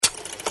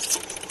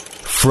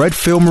Fred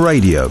Film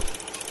Radio,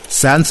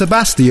 San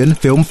Sebastián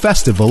Film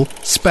Festival,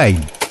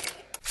 Spain.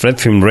 Fred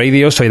Film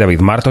Radio, soy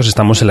David Martos,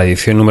 estamos en la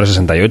edición número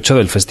 68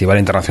 del Festival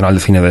Internacional de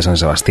Cine de San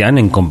Sebastián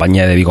en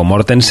compañía de Viggo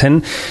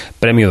Mortensen,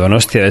 premio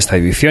Donostia de esta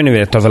edición y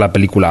director de la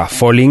película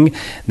Falling.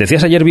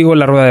 Decías ayer, Viggo, en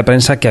la rueda de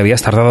prensa que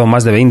habías tardado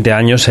más de 20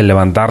 años en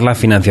levantar la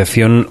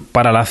financiación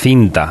para la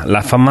cinta.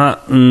 La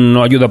fama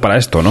no ayuda para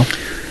esto, ¿no?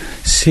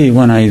 Sí,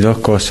 bueno, hay dos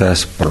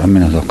cosas, por lo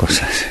menos dos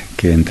cosas,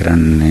 que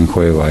entran en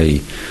juego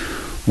ahí.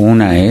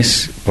 Una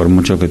es, por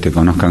mucho que te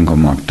conozcan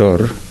como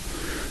actor,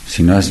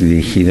 si no has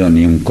dirigido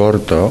ni un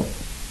corto,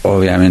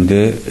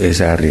 obviamente es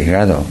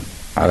arriesgado.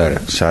 A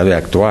ver, sabe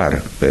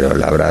actuar, pero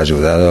le habrán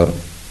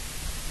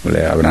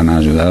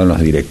ayudado los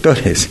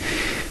directores.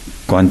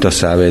 ¿Cuánto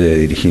sabe de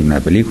dirigir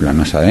una película?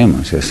 No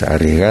sabemos, es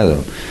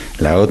arriesgado.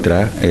 La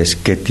otra es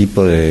qué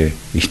tipo de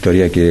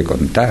historia quiere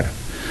contar.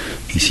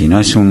 Y si no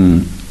es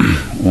una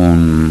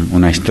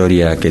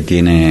historia que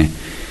tiene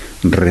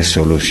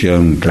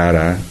resolución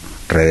clara,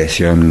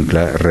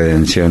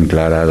 redención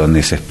clara,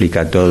 donde se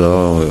explica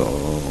todo,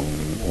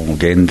 o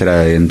que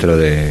entra dentro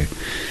de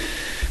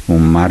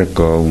un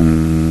marco,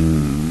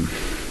 un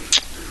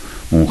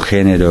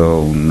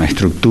género, una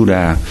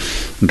estructura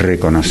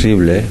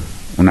reconocible,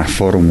 una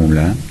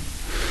fórmula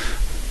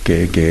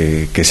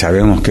que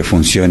sabemos que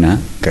funciona,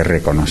 que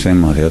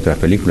reconocemos de otras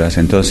películas,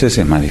 entonces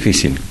es más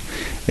difícil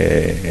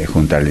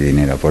juntar el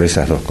dinero por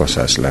esas dos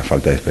cosas: la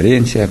falta de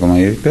experiencia como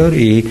director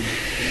y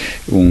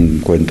un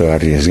cuento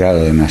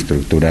arriesgado de una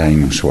estructura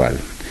inusual,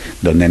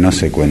 donde no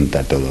se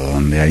cuenta todo,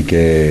 donde hay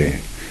que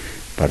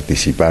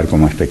participar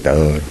como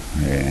espectador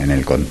en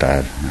el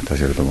contar hasta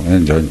cierto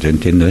momento. Yo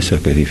entiendo eso,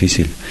 es que es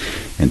difícil.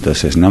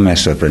 Entonces no me ha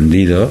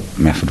sorprendido,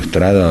 me ha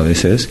frustrado a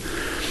veces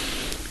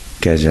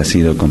que haya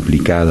sido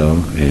complicado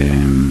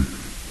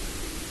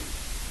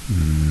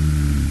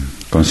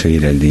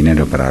conseguir el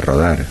dinero para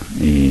rodar,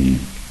 y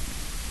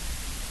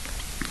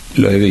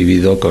lo he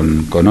vivido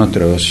con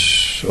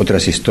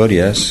otras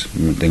historias.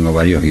 Tengo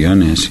varios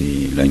guiones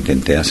y lo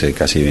intenté hace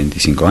casi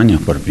 25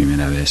 años por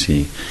primera vez,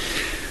 y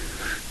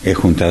he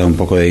juntado un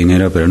poco de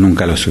dinero, pero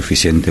nunca lo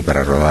suficiente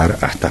para rodar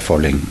hasta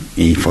Falling.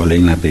 Y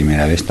Falling la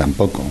primera vez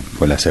tampoco,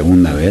 fue la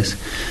segunda vez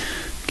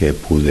que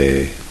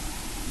pude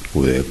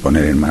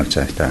poner en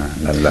marcha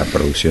la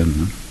producción,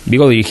 ¿no?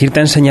 Viggo, dirigir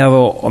te ha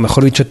enseñado, o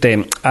mejor dicho,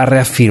 te ha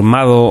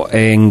reafirmado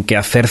en que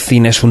hacer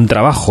cine es un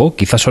trabajo.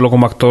 Quizás solo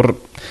como actor,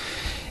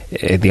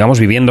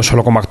 viviendo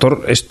solo como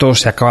actor, esto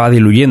se acaba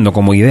diluyendo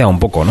como idea un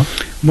poco, ¿no?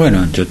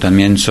 Bueno, yo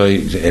también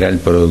era el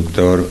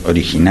productor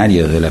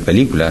originario de la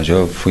película.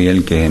 Yo fui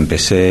el que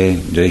empecé.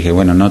 Yo dije,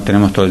 bueno, no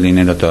tenemos todo el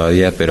dinero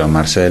todavía, pero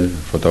Marcel,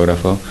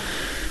 fotógrafo,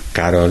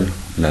 Carol,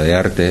 la de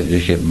arte, yo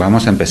dije,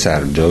 vamos a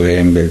empezar. Yo voy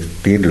a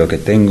invertir lo que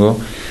tengo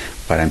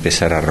para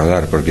empezar a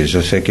rodar, porque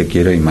yo sé que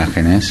quiero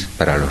imágenes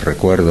para los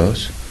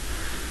recuerdos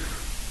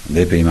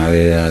de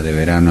primavera, de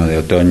verano, de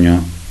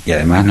otoño. Y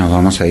además nos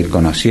vamos a ir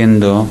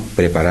conociendo,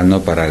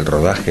 preparando para el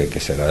rodaje, que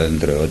será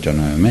dentro de 8 o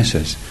 9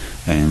 meses,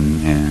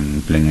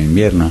 en pleno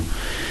invierno.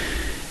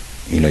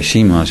 Y lo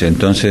hicimos.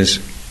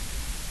 Entonces,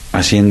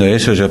 haciendo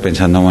eso, yo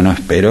pensando, bueno,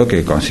 espero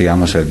que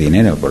consigamos el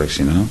dinero, porque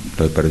si no,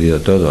 lo he perdido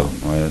todo.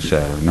 O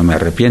sea, no me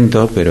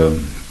arrepiento, pero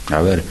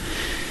a ver.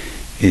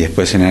 Y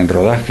después en el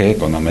rodaje,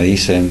 cuando me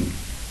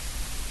dicen,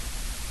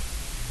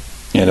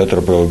 el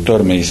otro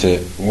productor me dice,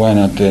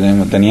 bueno,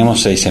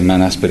 teníamos 6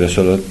 semanas, pero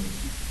solo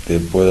te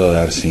puedo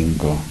dar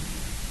 5.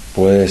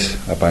 ¿Puedes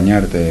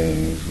apañarte?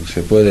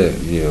 ¿Se puede?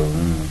 Digo,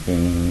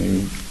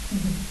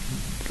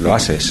 lo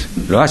haces.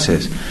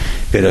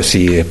 Pero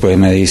si después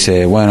me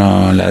dice,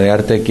 bueno, la de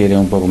arte quiere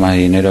un poco más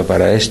de dinero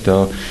para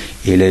esto,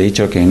 y le he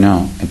dicho que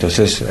no,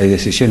 entonces hay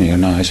decisiones. Y digo,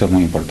 no, eso es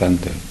muy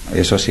importante,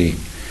 eso sí.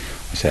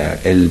 O sea,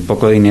 el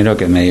poco dinero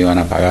que me iban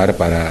a pagar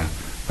para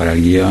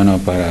el guión o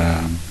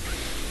para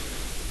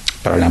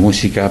la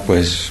música,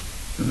 pues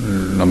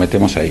lo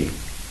metemos ahí.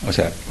 O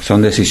sea,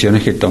 son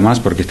decisiones que tomas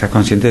porque estás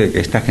consciente de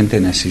que esta gente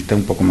necesita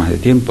un poco más de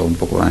tiempo, un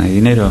poco más de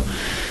dinero,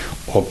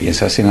 o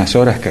piensas en las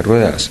horas que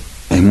ruedas.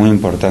 Es muy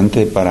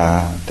importante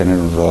para tener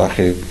un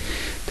rodaje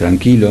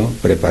tranquilo,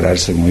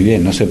 prepararse muy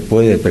bien. No se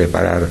puede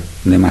preparar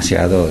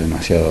demasiado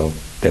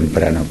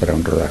temprano para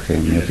un rodaje,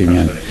 en mi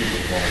opinión.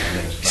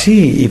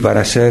 Sí, y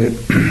para ser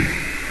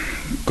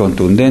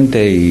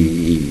contundente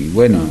y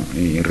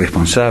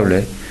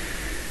responsable,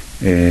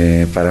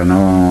 para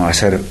no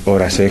hacer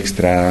horas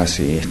extras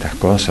y estas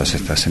cosas.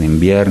 Estás en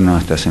invierno,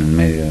 estás en el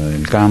medio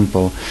del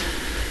campo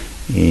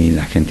y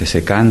la gente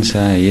se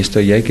cansa y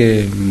esto, y hay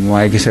que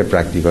ser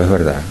práctico, es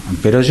verdad.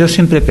 Pero yo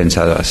siempre he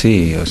pensado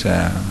así, o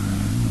sea,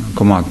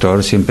 como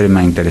actor siempre me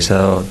ha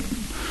interesado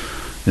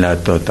la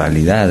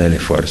totalidad del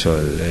esfuerzo,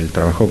 el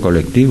trabajo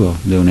colectivo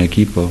de un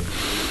equipo,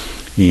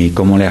 y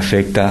cómo le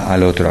afecta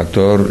al otro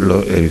actor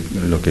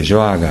lo que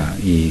yo haga.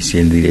 Y si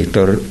el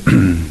director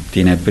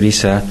tiene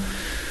prisa,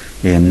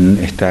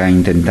 está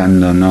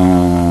intentando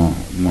no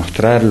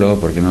mostrarlo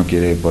porque no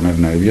quiere poner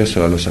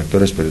nervioso a los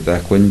actores, pero te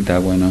das cuenta,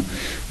 bueno,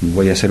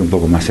 voy a ser un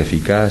poco más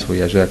eficaz,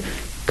 voy a ayudar.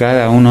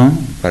 cada uno,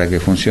 para que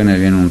funcione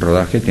bien un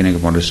rodaje, tiene que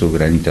poner su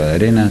granito de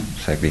arena,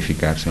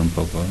 sacrificarse un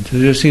poco.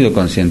 Entonces yo he sido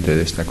consciente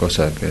de esta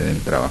cosa que del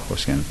trabajo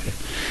siempre.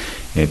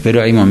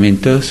 Pero hay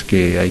momentos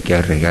que hay que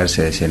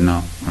arriesgarse a decir,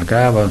 no,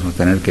 acá vamos a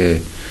tener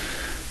que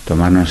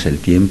tomarnos el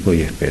tiempo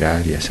y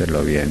esperar y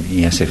hacerlo bien.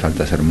 Y hace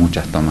falta hacer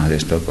muchas tomas de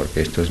esto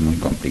porque esto es muy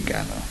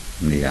complicado,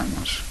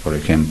 digamos. Por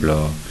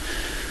ejemplo,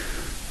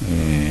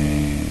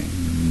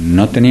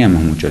 no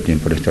teníamos mucho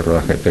tiempo en este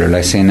rodaje, pero la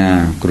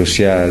escena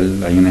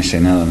crucial, hay una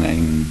escena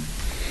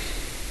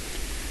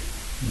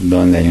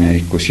donde hay una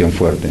discusión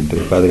fuerte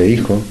entre padre e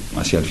hijo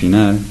hacia el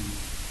final,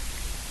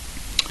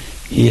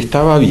 y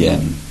estaba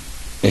bien,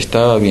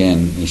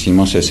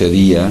 hicimos ese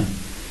día.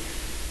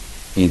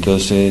 Y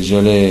entonces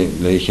yo le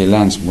dije,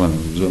 Lance, bueno,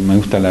 me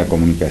gusta la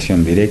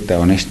comunicación directa,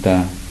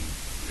 honesta,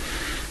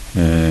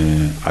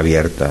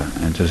 abierta.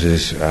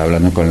 Entonces,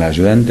 hablando con la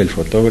ayudante, el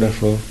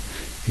fotógrafo,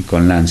 y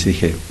con Lance,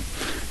 dije,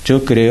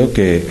 yo creo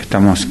que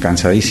estamos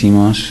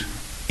cansadísimos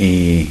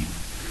y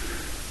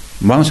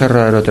vamos a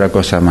rodar otra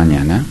cosa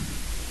mañana.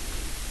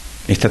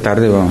 Esta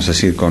tarde vamos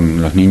a ir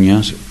con los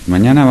niños,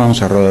 mañana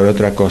vamos a rodar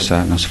otra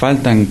cosa, nos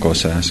faltan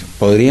cosas,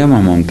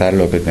 podríamos montar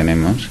lo que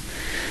tenemos,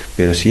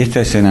 pero si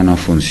esta escena no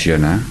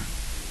funciona,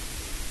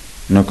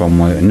 no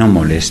conmueve, no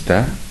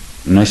molesta,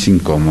 no es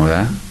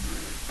incómoda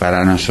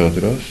para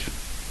nosotros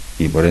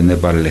y por ende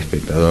para el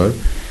espectador,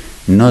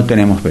 no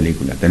tenemos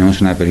película,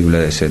 tenemos una película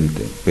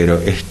decente,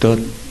 pero esto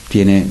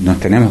nos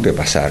tenemos que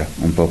pasar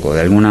un poco, de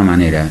alguna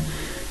manera,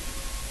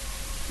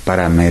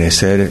 para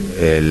merecer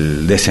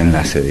el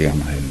desenlace,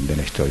 digamos, de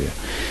la historia.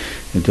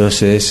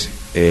 Entonces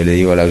le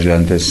digo al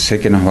ayudante, sé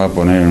que nos va a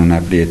poner en un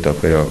aprieto,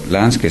 pero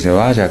Lance, que se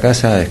vaya a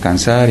casa a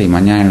descansar y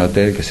mañana en el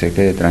hotel que se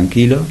quede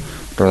tranquilo,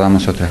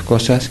 rodamos otras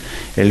cosas.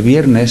 El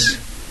viernes,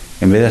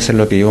 en vez de hacer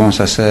lo que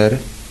íbamos a hacer,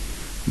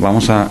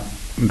 vamos a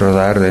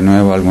rodar de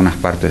nuevo algunas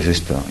partes de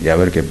esto y a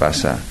ver qué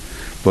pasa,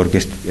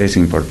 porque es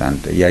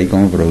importante. Y ahí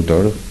como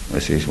productor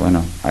decís,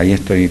 bueno, ahí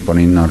estoy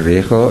poniendo en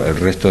riesgo el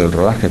resto del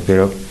rodaje,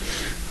 pero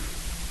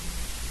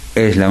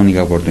es la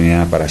única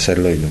oportunidad para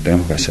hacerlo y lo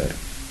tenemos que hacer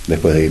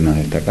después de irnos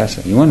de esta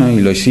casa. Y bueno, y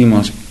lo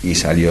hicimos y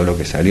salió lo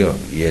que salió,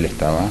 y él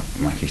estaba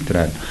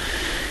magistral.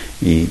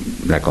 Y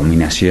la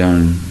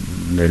combinación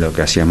de lo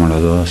que hacíamos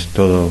los dos,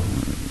 todo,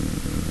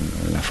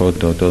 la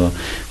foto, todo,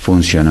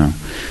 funcionó.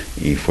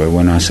 Y fue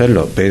bueno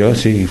hacerlo, pero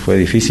sí, fue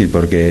difícil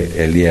porque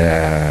el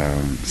día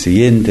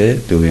siguiente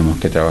tuvimos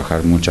que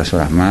trabajar muchas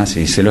horas más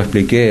y se lo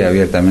expliqué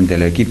abiertamente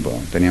al equipo.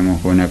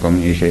 Teníamos buena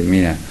comida y dije,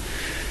 miren,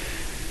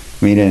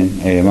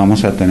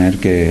 vamos a tener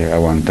que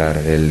aguantar.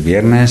 El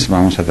viernes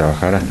vamos a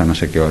trabajar hasta no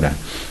sé qué hora,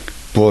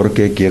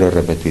 porque quiero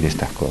repetir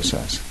estas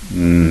cosas.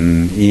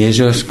 Y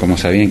ellos, como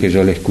sabían que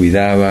yo les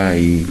cuidaba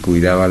y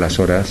cuidaba las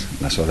horas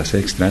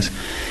extras,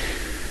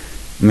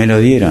 me lo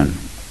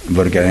dieron,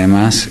 porque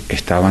además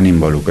estaban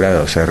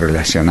involucrados, se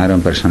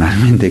relacionaron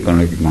personalmente con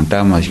lo que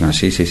contábamos, dijeron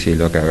sí,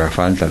 lo que haga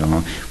falta,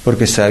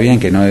 porque sabían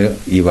que no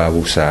iba a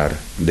abusar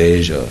de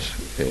ellos,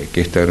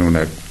 que esto era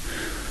una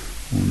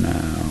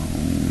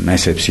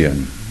excepción,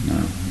 ¿no?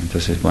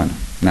 Entonces, bueno,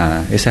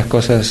 nada, esas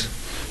cosas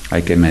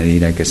hay que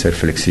medir, hay que ser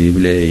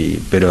flexible y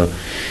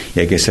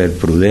hay que ser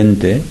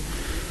prudente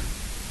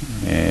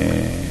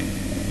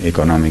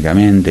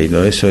económicamente y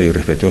todo eso, y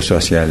respetuoso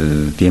hacia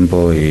el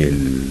tiempo y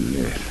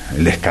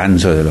el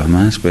descanso de los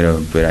más,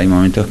 pero hay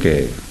momentos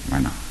que,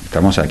 bueno,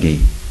 estamos aquí,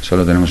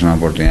 solo tenemos una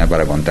oportunidad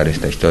para contar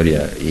esta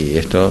historia, y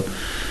esto,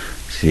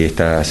 si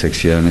esta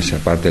sección, esa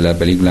parte de la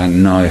película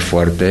no es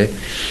fuerte,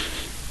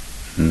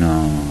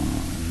 no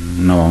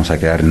vamos a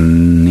quedar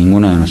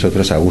ninguno de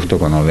nosotros a gusto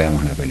cuando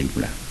veamos la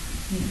película.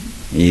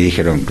 Y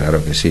dijeron,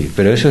 claro que sí,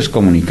 pero eso es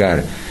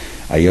comunicar.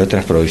 Hay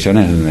otras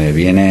producciones donde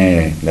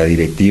viene la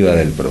directiva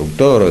del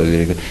productor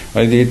o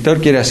el director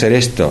quiere hacer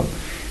esto,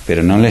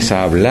 pero no les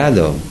ha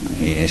hablado,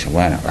 y dice,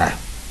 bueno,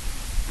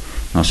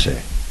 no sé,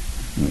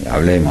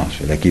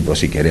 hablemos, el equipo,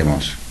 si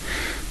queremos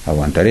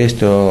aguantar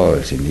esto,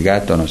 el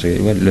sindicato, no sé,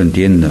 bueno, lo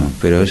entiendo,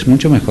 pero es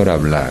mucho mejor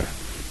hablar.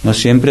 No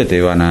siempre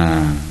te van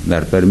a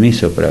dar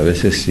permiso, pero a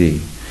veces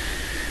sí.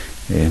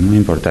 Es muy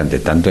importante,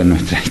 tanto en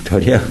nuestra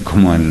historia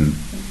como en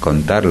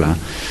contarla,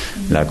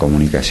 la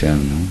comunicación,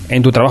 ¿no?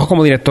 En tu trabajo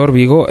como director,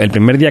 Viggo, el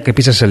primer día que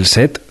pisas el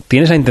set,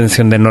 ¿tienes la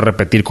intención de no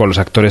repetir con los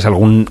actores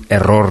algún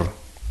error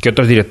que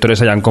otros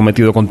directores hayan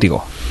cometido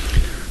contigo?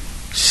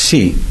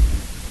 Sí,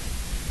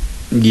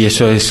 y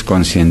eso es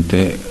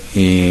consciente,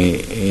 y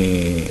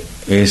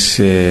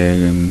es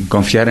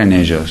confiar en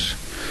ellos,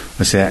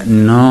 o sea,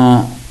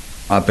 no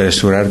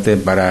apresurarte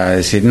para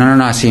decir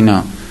no, así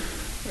no,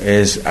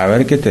 es a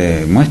ver qué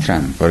te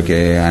muestran,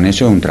 porque han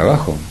hecho un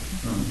trabajo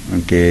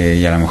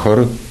y a lo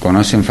mejor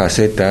conocen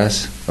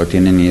facetas o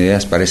tienen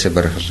ideas para ese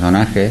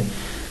personaje,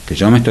 que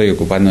yo me estoy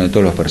ocupando de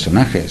todos los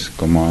personajes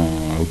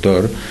como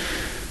autor,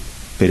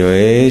 pero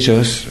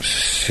ellos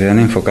se han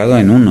enfocado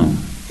en uno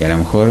y a lo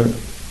mejor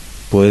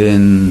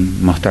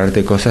pueden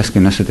mostrarte cosas que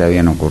no se te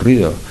habían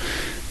ocurrido,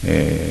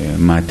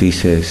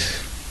 matices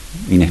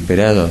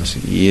inesperados,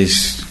 y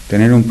es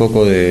tener un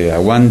poco de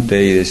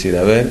aguante y decir,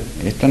 a ver,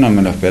 esto no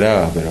me lo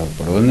esperaba, pero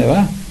 ¿por dónde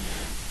va?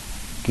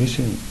 ¿Qué es?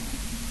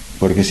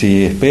 porque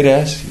si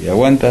esperas y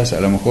aguantas,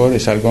 a lo mejor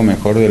es algo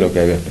mejor de lo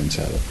que habías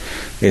pensado.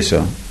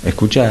 Eso,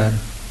 escuchar,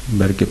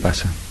 ver qué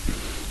pasa,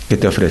 qué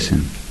te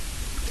ofrecen.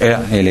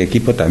 El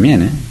equipo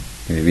también,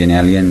 viene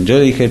alguien. Yo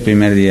dije el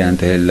primer día,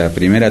 antes de la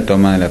primera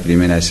toma de la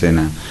primera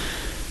escena,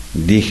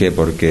 dije,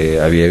 porque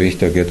había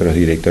visto que otros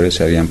directores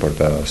se habían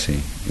portado así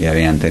y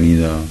habían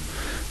tenido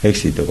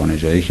éxito con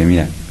ello. Dije,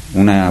 mira,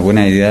 una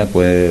buena idea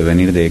puede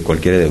venir de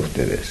cualquiera de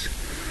ustedes,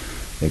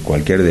 de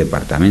cualquier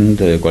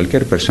departamento, de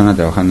cualquier persona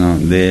trabajando,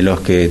 de los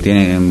que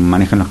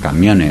manejan los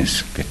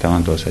camiones, que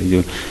estaban todos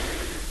ahí.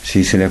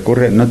 Si se les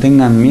ocurre, no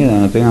tengan miedo,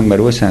 no tengan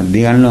vergüenza,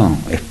 díganlo.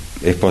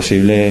 Es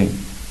posible,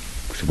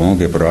 supongo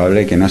que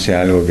probable que no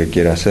sea algo que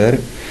quiera hacer,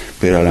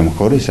 pero a lo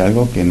mejor es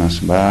algo que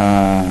nos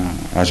va a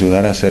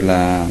ayudar a hacer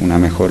una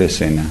mejor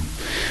escena.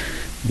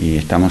 Y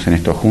estamos en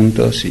esto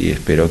juntos y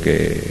espero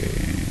que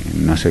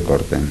no se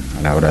corten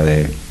a la hora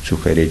de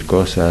sugerir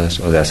cosas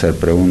o de hacer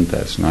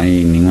preguntas. No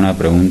hay ninguna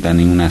pregunta,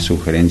 ninguna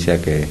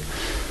sugerencia que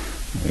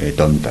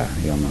tonta,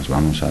 digamos.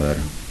 Vamos a ver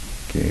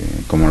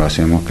cómo lo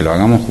hacemos, que lo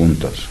hagamos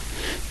juntos.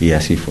 Y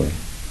así fue.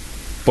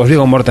 Pues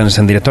Viggo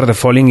Mortensen, director de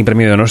Falling y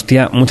premio de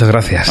Donostia, muchas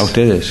gracias. A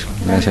ustedes.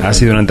 Gracias. Ha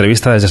sido una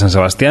entrevista desde San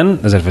Sebastián,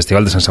 desde el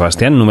Festival de San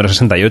Sebastián, número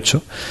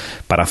 68,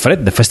 para Fred,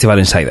 de Festival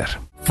Insider.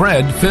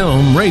 Fred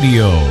Film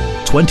Radio.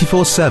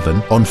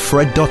 24/7 on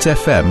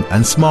Fred.fm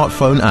and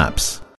smartphone apps.